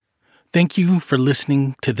Thank you for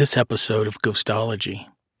listening to this episode of Ghostology.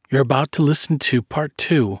 You're about to listen to part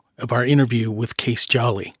 2 of our interview with Case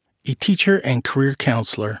Jolley, a teacher and career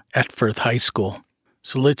counselor at Firth High School.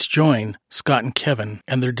 So let's join Scott and Kevin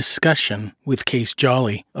and their discussion with Case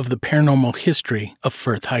Jolley of the paranormal history of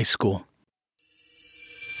Firth High School.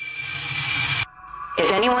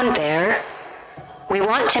 Is anyone there? We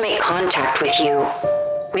want to make contact with you.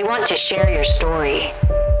 We want to share your story.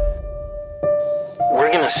 We're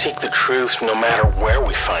going to seek the truth no matter where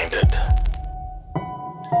we find it.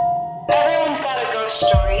 Everyone's got a ghost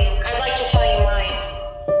story. I'd like to tell you mine.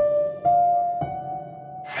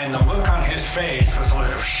 And the look on his face was a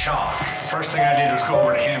look of shock. First thing I did was go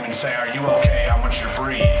over to him and say, "Are you okay? I want you to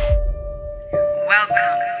breathe."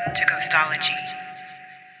 Welcome to Ghostology.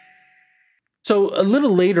 So a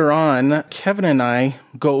little later on, Kevin and I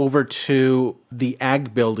go over to the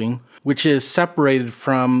Ag building, which is separated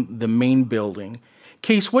from the main building.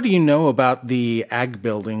 Case, what do you know about the Ag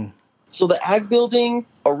building? So the Ag building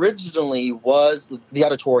originally was the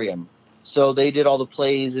auditorium. So they did all the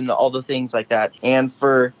plays and all the things like that. And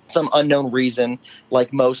for some unknown reason,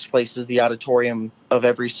 like most places, the auditorium of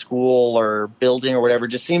every school or building or whatever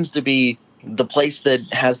just seems to be the place that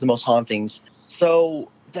has the most hauntings. So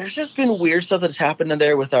there's just been weird stuff that's happened in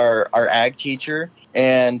there with our Ag teacher.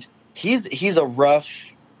 And he's a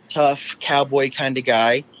rough, tough cowboy kind of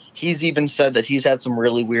guy. He's even said that he's had some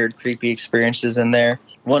really weird, creepy experiences in there.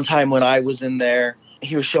 One time when I was in there,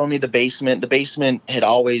 he was showing me the basement. The basement had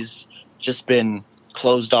always just been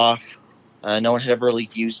closed off. No one had ever really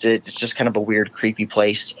used it. It's just kind of a weird, creepy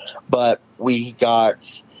place. But we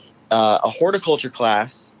got a horticulture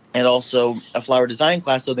class and also a flower design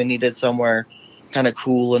class, so they needed somewhere kind of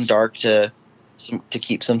cool and dark to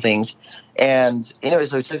keep some things. And anyway,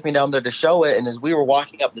 so he took me down there to show it. And as we were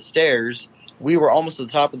walking up the stairs, we were almost at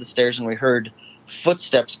the top of the stairs and we heard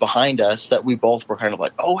footsteps behind us that we both were kind of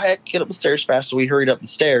like, "Oh, heck, get up the stairs fast." So we hurried up the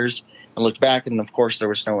stairs and looked back. And of course, there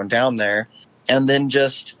was no one down there. And then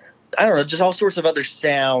just all sorts of other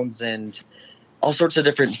sounds and all sorts of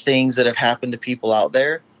different things that have happened to people out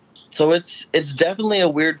there. So it's definitely a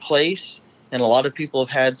weird place. And a lot of people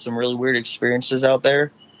have had some really weird experiences out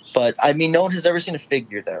there. But, I mean, no one has ever seen a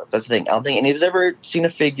figure, though. That's the thing. I don't think anyone's ever seen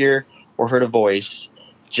a figure or heard a voice.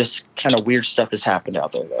 Just kind of weird stuff has happened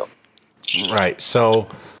out there, though. Right. So,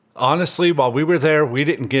 honestly, while we were there, we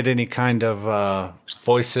didn't get any kind of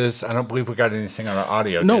voices. I don't believe we got anything on our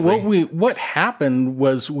audio. No, what happened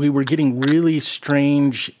was we were getting really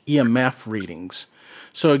strange EMF readings.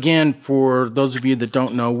 So, again, for those of you that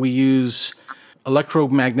don't know, we use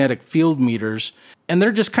electromagnetic field meters, and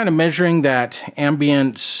they're just kind of measuring that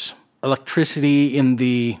ambient electricity in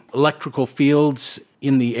the electrical fields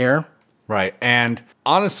in the air. Right. And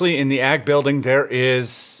honestly, in the Ag building, there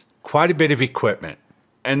is quite a bit of equipment.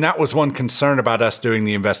 And that was one concern about us doing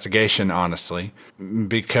the investigation, honestly,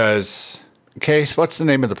 because, Case, what's the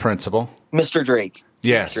name of the principal? Mr. Drake.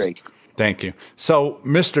 Yes. Mr. Drake. Thank you. So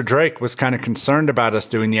Mr. Drake was kind of concerned about us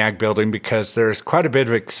doing the Ag building because there's quite a bit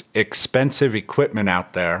of expensive equipment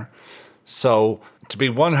out there. So to be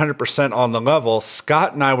 100% on the level,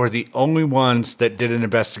 Scott and I were the only ones that did an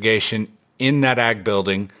investigation in that Ag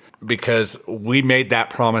building because we made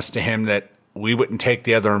that promise to him that we wouldn't take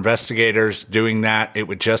the other investigators doing that. It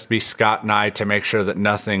would just be Scott and I to make sure that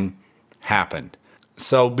nothing happened.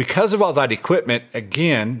 So because of all that equipment,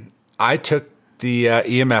 again, I took the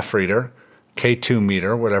EMF reader, K2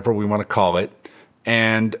 meter, whatever we want to call it,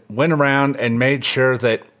 and went around and made sure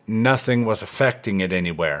that nothing was affecting it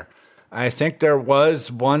anywhere. I think there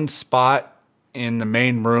was one spot in the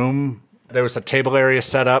main room. There was a table area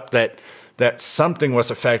set up that something was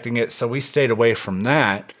affecting it, so we stayed away from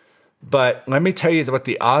that. But let me tell you what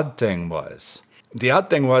the odd thing was. The odd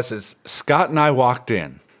thing is Scott and I walked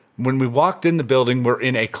in. When we walked in the building, we're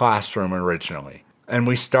in a classroom originally. And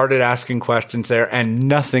we started asking questions there, and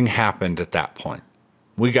nothing happened at that point.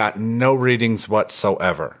 We got no readings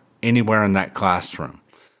whatsoever anywhere in that classroom.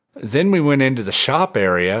 Then we went into the shop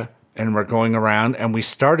area, and we're going around, and we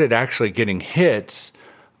started actually getting hits,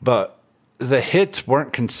 but the hits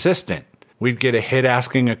weren't consistent. We'd get a hit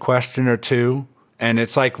asking a question or two, and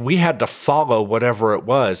it's like we had to follow whatever it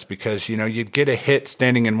was because, you'd get a hit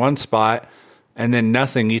standing in one spot, and then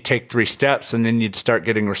nothing. You take 3 steps, and then you'd start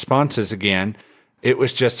getting responses again. It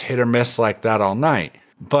was just hit or miss like that all night.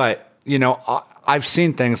 But, I've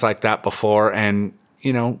seen things like that before. And,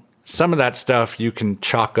 some of that stuff you can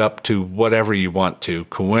chalk up to whatever you want to.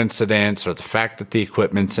 Coincidence or the fact that the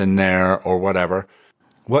equipment's in there or whatever.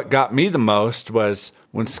 What got me the most was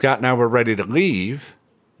when Scott and I were ready to leave,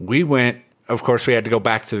 we went of course, we had to go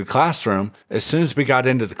back to the classroom. As soon as we got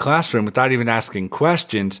into the classroom, without even asking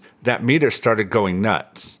questions, that meter started going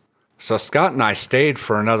nuts. So Scott and I stayed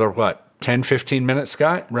for another, 10, 15 minutes,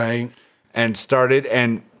 Scott? Right.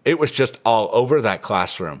 And it was just all over that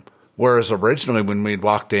classroom. Whereas originally when we'd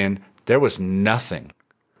walked in, there was nothing.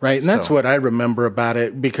 Right, and that's what I remember about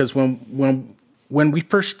it, because when we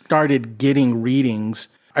first started getting readings,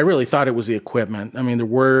 I really thought it was the equipment. I mean, there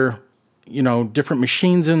were, different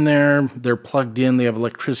machines in there. They're plugged in. They have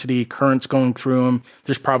electricity, currents going through them.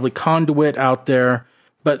 There's probably conduit out there.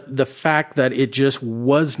 But the fact that it just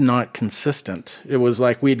was not consistent. It was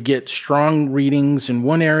like we'd get strong readings in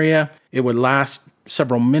one area. It would last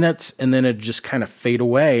several minutes, and then it'd just kind of fade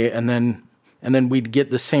away. And then we'd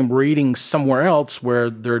get the same readings somewhere else where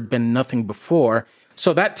there had been nothing before.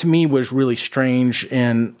 So that to me was really strange,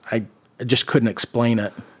 and I just couldn't explain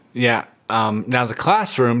it. Yeah. Now the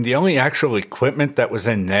classroom, the only actual equipment that was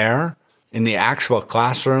in there, in the actual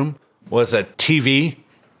classroom, was a TV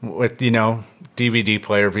with, DVD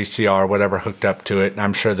player, VCR, whatever hooked up to it. And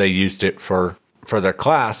I'm sure they used it for their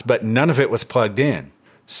class, but none of it was plugged in.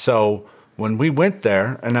 So when we went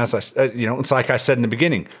there, and as I said, it's like I said in the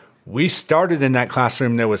beginning, we started in that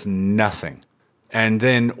classroom, there was nothing. And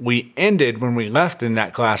then we ended when we left in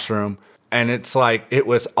that classroom, and it's like it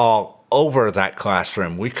was all over that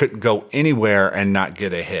classroom. We couldn't go anywhere and not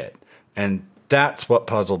get a hit. And that's what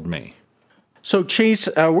puzzled me. So, Chase,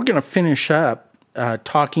 we're going to finish up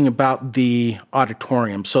talking about the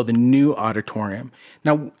auditorium, so the new auditorium.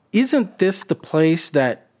 Now, isn't this the place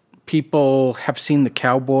that people have seen the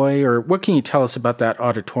cowboy, or what can you tell us about that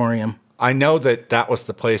auditorium? I know that was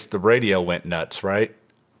the place the radio went nuts, right?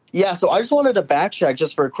 Yeah, so I just wanted to backtrack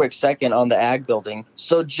just for a quick second on the ag building.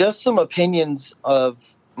 So just some opinions of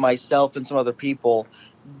myself and some other people.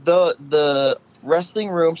 The wrestling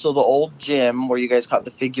room, so the old gym where you guys caught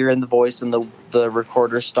the figure and the voice and the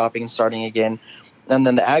recorder stopping and starting again, and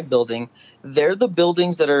then the ag building, they're the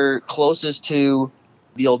buildings that are closest to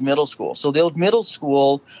the old middle school. So the old middle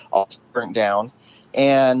school also burnt down,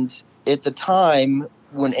 and at the time,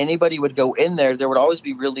 when anybody would go in there, there would always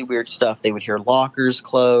be really weird stuff. They would hear lockers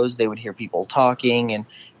close. They would hear people talking and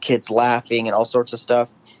kids laughing and all sorts of stuff.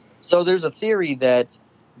 So there's a theory that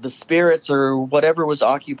the spirits or whatever was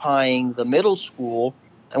occupying the middle school,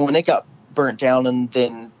 and when it got burnt down and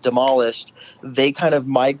then demolished, they kind of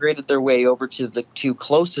migrated their way over to the two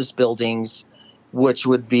closest buildings, which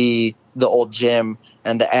would be the old gym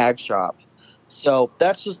and the ag shop. So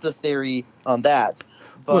that's just a theory on that.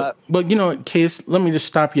 But Case, let me just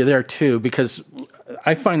stop you there too, because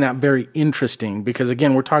I find that very interesting. Because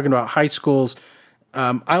again, we're talking about high schools.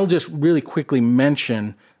 I'll just really quickly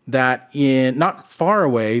mention that not far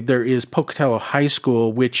away there is Pocatello High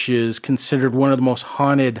School, which is considered one of the most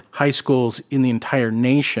haunted high schools in the entire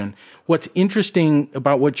nation. What's interesting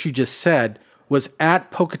about what you just said was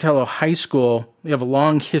at Pocatello High School, they have a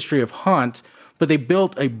long history of haunts, but they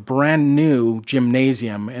built a brand new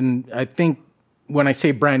gymnasium, and I think when I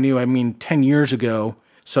say brand new, I mean 10 years ago.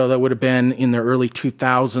 So that would have been in the early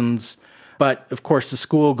 2000s. But of course, the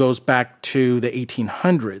school goes back to the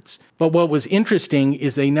 1800s. But what was interesting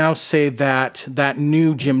is they now say that that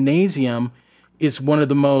new gymnasium is one of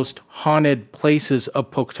the most haunted places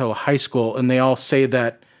of Pocatello High School. And they all say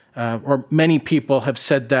that, or many people have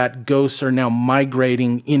said that ghosts are now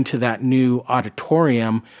migrating into that new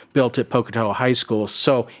auditorium built at Pocatello High School.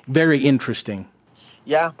 So very interesting.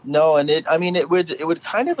 Yeah, no, and it would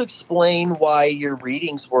kind of explain why your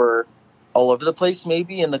readings were all over the place,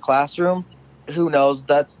 maybe in the classroom. Who knows?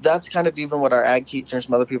 That's kind of even what our ag teacher and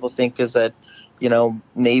some other people think, is that,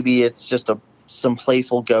 maybe it's just some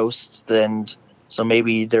playful ghosts, and so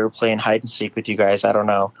maybe they're playing hide and seek with you guys. I don't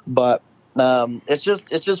know, but it's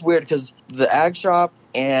just weird because the ag shop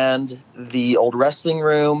and the old wrestling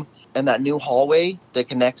room and that new hallway that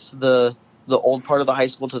connects the old part of the high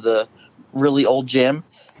school to the really old gym,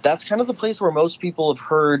 that's kind of the place where most people have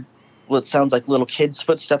heard what sounds like little kids'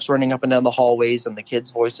 footsteps running up and down the hallways and the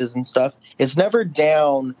kids' voices and stuff. It's never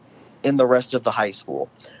down in the rest of the high school.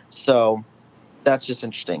 So that's just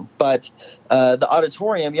interesting. But the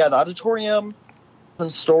auditorium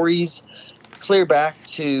and stories clear back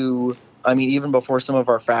to, even before some of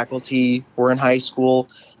our faculty were in high school,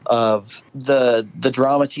 of the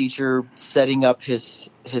drama teacher setting up his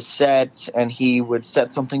set, and he would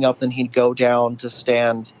set something up, then he'd go down to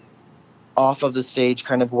stand off of the stage,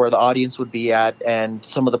 kind of where the audience would be at, and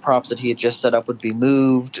some of the props that he had just set up would be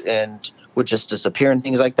moved and would just disappear and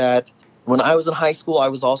things like that. When I was in high school, I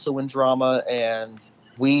was also in drama, and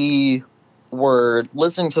we were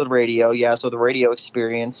listening to the radio. Yeah, so the radio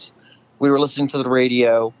experience. We were listening to the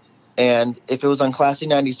radio, And if it was on Classy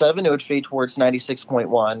 97, it would fade towards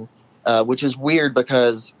 96.1, which is weird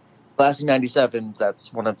because Classy 97,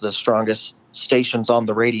 that's one of the strongest stations on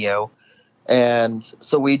the radio. And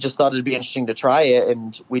so we just thought it'd be interesting to try it.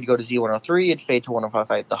 And we'd go to Z103, it'd fade to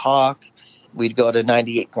 105.5 The Hawk. We'd go to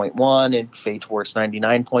 98.1, it'd fade towards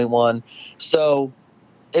 99.1. So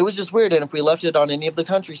it was just weird. And if we left it on any of the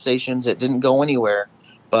country stations, it didn't go anywhere.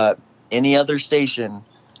 But any other station,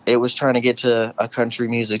 it was trying to get to a country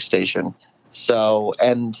music station. So,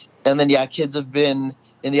 and then, yeah, kids have been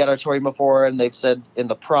in the auditorium before, and they've said in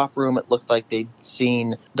the prop room, it looked like they'd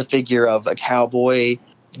seen the figure of a cowboy.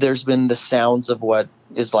 There's been the sounds of what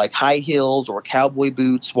is like high heels or cowboy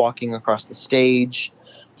boots walking across the stage.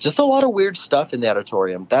 Just a lot of weird stuff in the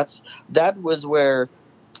auditorium. That was where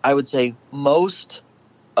I would say most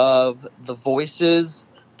of the voices,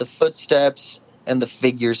 the footsteps, and the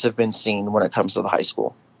figures have been seen when it comes to the high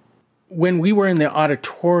school. When we were in the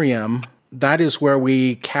auditorium, that is where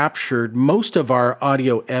we captured most of our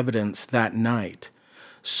audio evidence that night.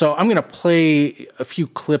 So I'm going to play a few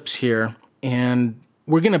clips here, and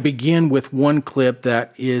we're going to begin with one clip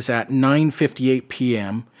that is at 9:58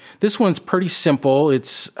 p.m. This one's pretty simple.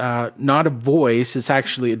 It's not a voice. It's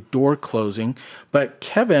actually a door closing. But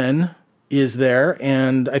Kevin is there,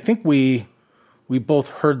 and I think we both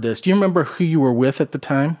heard this. Do you remember who you were with at the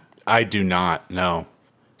time? I do not, no.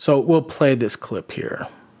 So we'll play this clip here.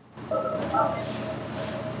 Or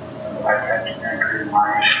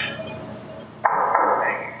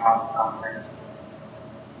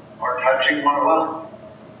touching one of us.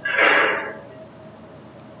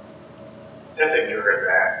 I think you heard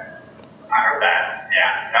that. I heard that.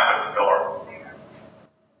 Yeah, that was the door.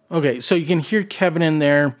 Okay, so you can hear Kevin in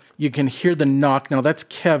there. You can hear the knock. Now, that's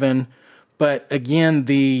Kevin. But again,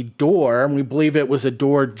 the door, we believe it was a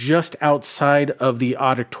door just outside of the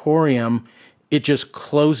auditorium. It just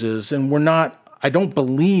closes. And I don't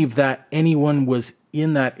believe that anyone was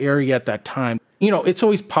in that area at that time. You know, it's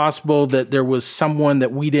always possible that there was someone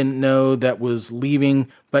that we didn't know that was leaving.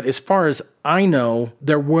 But as far as I know,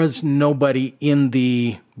 there was nobody in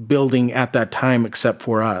the building at that time except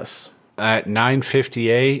for us. At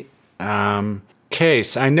 9:58,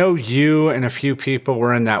 Case, I know you and a few people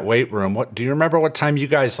were in that weight room. Do you remember what time you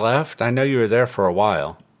guys left? I know you were there for a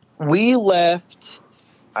while. We left,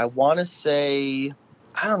 I want to say,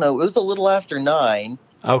 I don't know, it was a little after 9.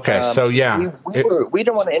 Okay, so yeah. We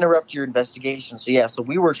didn't want to interrupt your investigation. So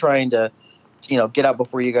we were trying to, get out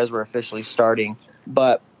before you guys were officially starting.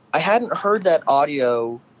 But I hadn't heard that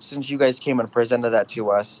audio since you guys came and presented that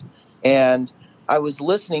to us. And I was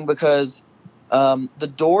listening because the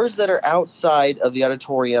doors that are outside of the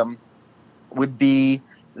auditorium would be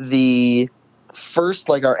the first,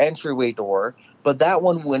 like our entryway door. But that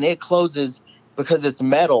one, when it closes, because it's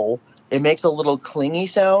metal, it makes a little clingy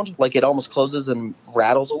sound, like it almost closes and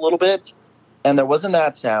rattles a little bit. And there wasn't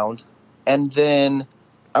that sound. And then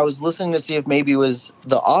I was listening to see if maybe it was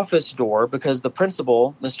the office door, because the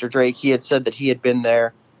principal, Mr. Drake, he had said that he had been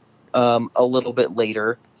there a little bit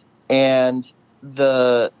later. And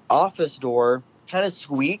the office door kind of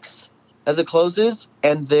squeaks as it closes,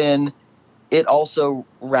 and then it also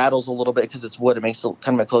rattles a little bit because it's wood. It makes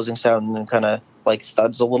kind of a closing sound and then kind of like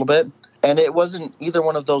thuds a little bit. And it wasn't either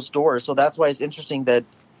one of those doors. So that's why it's interesting that,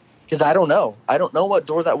 because I don't know what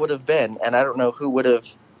door that would have been, and I don't know who would have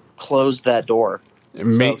closed that door.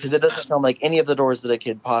 Because it doesn't sound like any of the doors that it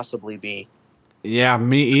could possibly be. Yeah,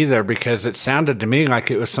 me either, because it sounded to me like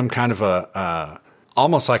it was some kind of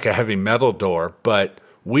almost like a heavy metal door, but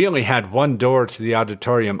we only had one door to the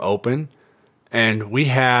auditorium open, and we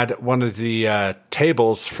had one of the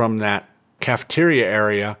tables from that cafeteria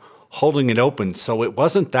area holding it open, so it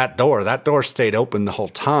wasn't that door. That door stayed open the whole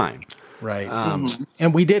time. Right.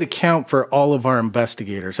 And we did account for all of our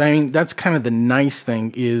investigators. I mean, that's kind of the nice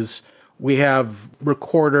thing is we have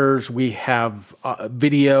recorders, we have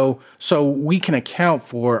video, so we can account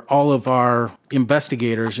for all of our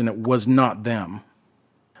investigators, and it was not them.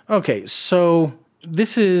 Okay, so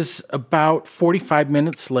this is about 45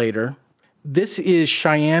 minutes later. This is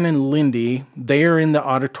Cheyenne and Lindy. They are in the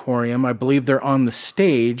auditorium. I believe they're on the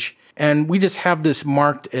stage, and we just have this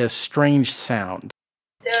marked as strange sound.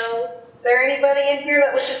 Now, is there anybody in here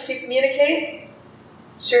that wishes to communicate?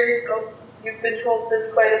 Sure, you've been told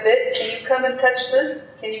this quite a bit. Can you come and touch this?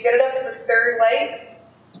 Can you get it up to the third light?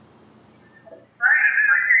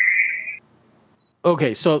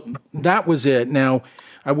 Okay, so that was it. Now,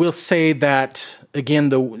 I will say that,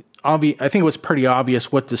 again, I think it was pretty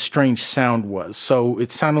obvious what the strange sound was. So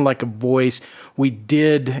it sounded like a voice. We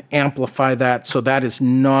did amplify that, so that is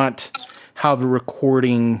not how the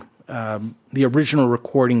recording, the original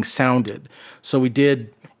recording sounded. So we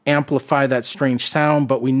did amplify that strange sound,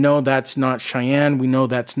 but we know that's not Cheyenne. We know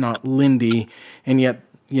that's not Lindy. And yet,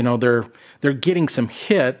 they're getting some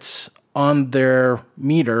hits on their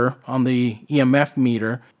meter, on the EMF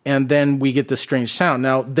meter, and then we get the strange sound.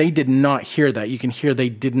 Now, they did not hear that. You can hear they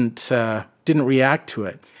didn't react to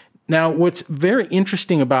it. Now, what's very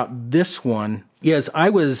interesting about this one is I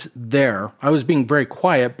was there. I was being very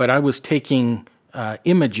quiet, but I was taking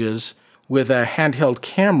images with a handheld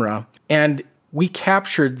camera, and we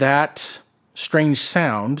captured that strange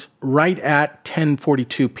sound right at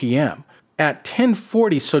 10:42 p.m. At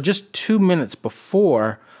 10:40, so just 2 minutes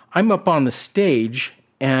before, I'm up on the stage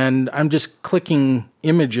and I'm just clicking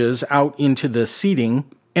images out into the seating.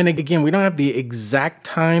 And again, we don't have the exact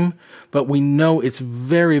time, but we know it's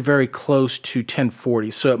very, very close to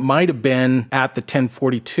 10:40. So it might have been at the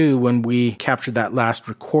 10:42 when we captured that last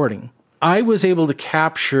recording. I was able to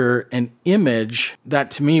capture an image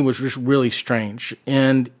that to me was just really strange.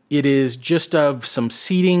 And it is just of some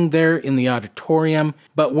seating there in the auditorium.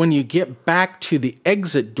 But when you get back to the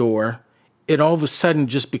exit door, it all of a sudden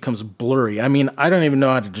just becomes blurry. I mean, I don't even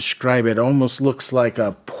know how to describe it. It almost looks like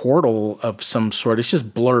a portal of some sort. It's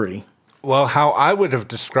just blurry. Well, how I would have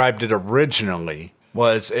described it originally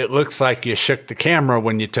was it looks like you shook the camera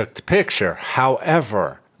when you took the picture.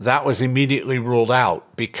 However, that was immediately ruled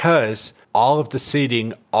out because all of the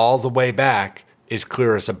seating all the way back is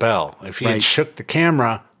clear as a bell. If you had shook the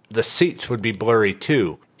camera, the seats would be blurry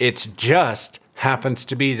too. It just happens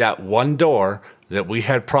to be that one door that we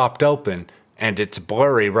had propped open, and it's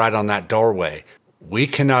blurry right on that doorway. We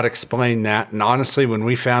cannot explain that, and honestly, when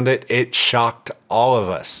we found it, it shocked all of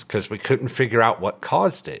us because we couldn't figure out what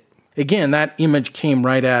caused it. Again, that image came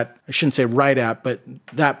right at, I shouldn't say right at, but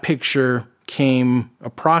that picture came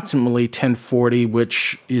approximately 10:40,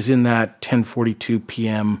 which is in that 10:42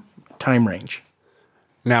 p.m. time range.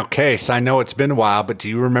 Now, Case, I know it's been a while, but do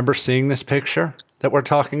you remember seeing this picture that we're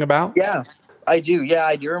talking about? Yeah, I do. Yeah,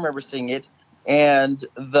 I do remember seeing it. And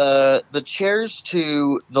the chairs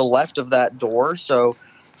to the left of that door, so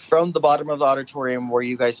from the bottom of the auditorium where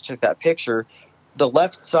you guys took that picture, the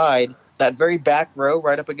left side, that very back row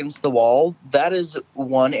right up against the wall, that is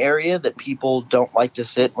one area that people don't like to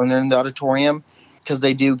sit when they're in the auditorium because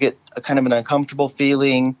they do get a kind of an uncomfortable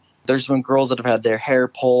feeling. There's been girls that have had their hair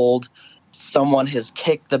pulled. Someone has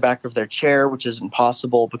kicked the back of their chair, which isn't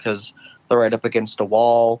possible because they're right up against a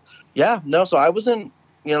wall. Yeah, no, so I wasn't,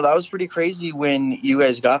 that was pretty crazy when you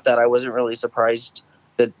guys got that. I wasn't really surprised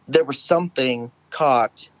that there was something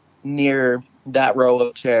caught near that row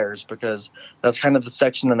of chairs because that's kind of the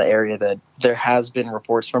section in the area that there has been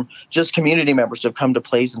reports from just community members who have come to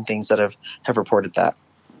plays and things that have reported that.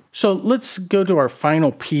 So let's go to our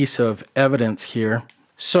final piece of evidence here.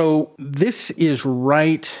 So this is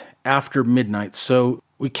right after midnight. So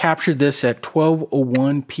we captured this at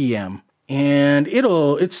 12:01 p.m. And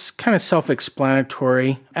it's kind of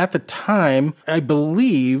self-explanatory. At the time, I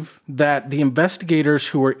believe that the investigators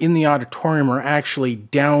who were in the auditorium are actually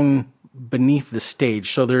down beneath the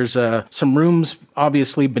stage. So there's some rooms,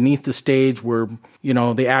 obviously, beneath the stage where,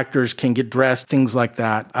 the actors can get dressed, things like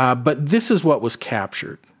that. But this is what was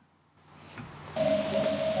captured.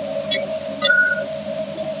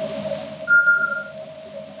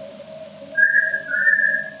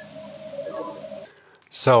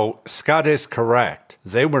 So Scott is correct.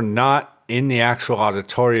 They were not in the actual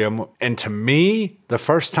auditorium. And to me, the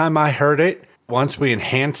first time I heard it, once we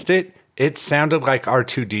enhanced it, it sounded like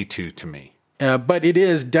R2-D2 to me. But it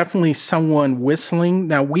is definitely someone whistling.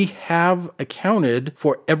 Now, we have accounted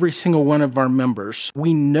for every single one of our members.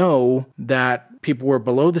 We know that people were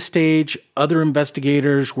below the stage. Other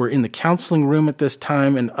investigators were in the counseling room at this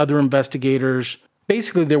time, and other investigators.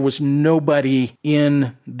 Basically, there was nobody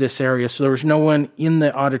in this area. So there was no one in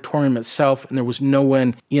the auditorium itself, and there was no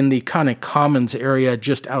one in the kind of commons area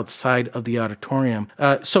just outside of the auditorium.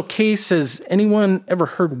 So, Case, has anyone ever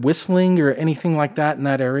heard whistling or anything like that in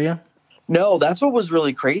that area? No, that's what was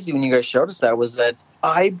really crazy when you guys showed us that, was that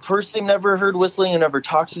I personally never heard whistling and never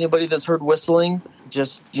talked to anybody that's heard whistling.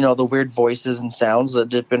 Just, the weird voices and sounds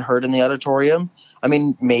that have been heard in the auditorium. I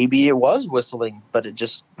mean, maybe it was whistling, but it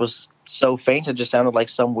just was so faint. It just sounded like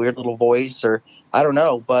some weird little voice, or I don't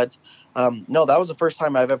know. But no, that was the first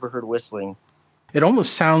time I've ever heard whistling. It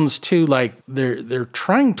almost sounds too like they're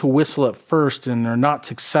trying to whistle at first and they're not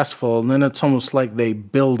successful, and then it's almost like they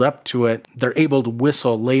build up to it. They're able to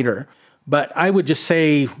whistle later. But I would just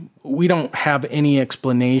say we don't have any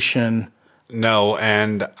explanation. No,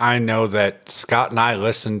 and I know that Scott and I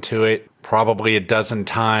listened to it probably a dozen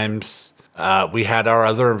times. We had our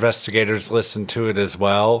other investigators listen to it as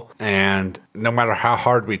well. And no matter how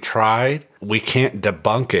hard we tried, we can't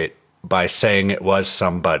debunk it by saying it was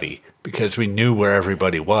somebody, because we knew where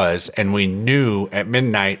everybody was, and we knew at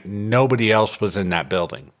midnight nobody else was in that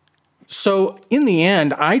building. So in the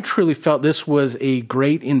end, I truly felt this was a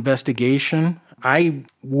great investigation. I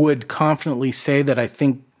would confidently say that I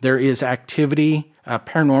think there is activity,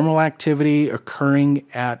 paranormal activity occurring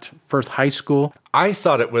at Firth High School. I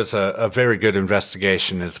thought it was a very good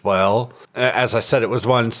investigation as well. As I said, it was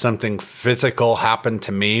something physical happened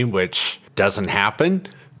to me, which doesn't happen.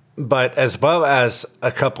 But as well as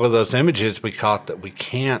a couple of those images we caught that we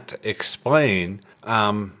can't explain,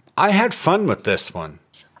 I had fun with this one.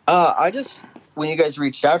 When you guys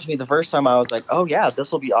reached out to me the first time, I was like, oh yeah,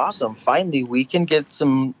 this will be awesome. Finally, we can get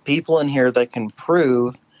some people in here that can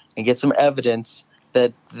prove and get some evidence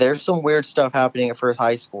that there's some weird stuff happening at Firth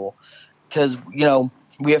High School. Because,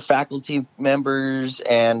 we have faculty members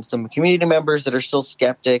and some community members that are still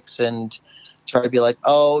skeptics and try to be like,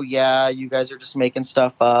 oh yeah, you guys are just making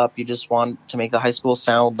stuff up. You just want to make the high school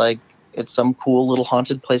sound like it's some cool little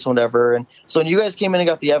haunted place, whatever. And so when you guys came in and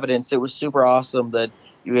got the evidence, it was super awesome that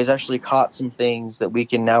you guys actually caught some things that we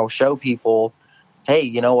can now show people. Hey,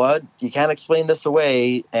 you know what? You can't explain this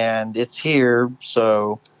away, and it's here.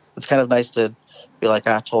 So it's kind of nice to be like,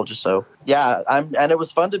 I told you so. Yeah, and it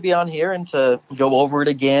was fun to be on here and to go over it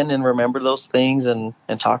again and remember those things and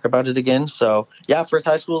talk about it again. So yeah, Firth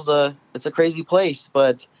High School's it's a crazy place,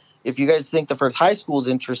 but if you guys think the Firth High School is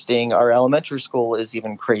interesting, our elementary school is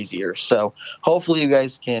even crazier. So hopefully you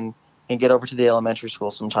guys can get over to the elementary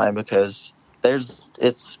school sometime, because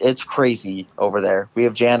it's crazy over there. We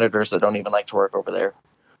have janitors that don't even like to work over there.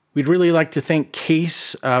 We'd really like to thank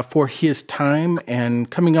Case for his time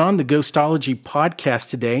and coming on the Ghostology podcast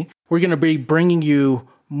today. We're going to be bringing you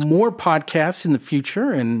more podcasts in the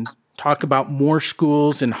future and talk about more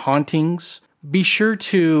schools and hauntings. Be sure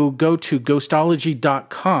to go to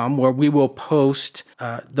ghostology.com, where we will post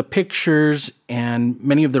the pictures and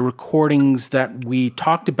many of the recordings that we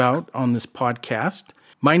talked about on this podcast.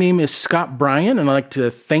 My name is Scott Bryan, and I'd like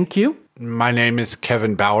to thank you. My name is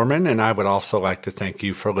Kevin Bowerman, and I would also like to thank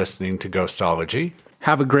you for listening to Ghostology.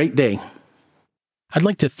 Have a great day. I'd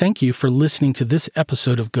like to thank you for listening to this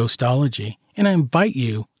episode of Ghostology, and I invite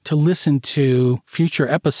you to listen to future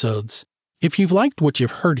episodes. If you've liked what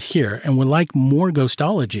you've heard here and would like more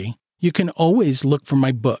Ghostology, you can always look for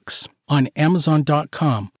my books on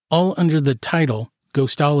Amazon.com, all under the title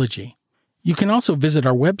Ghostology. You can also visit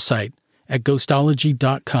our website at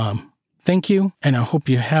ghostology.com. Thank you, and I hope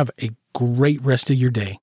you have a great rest of your day.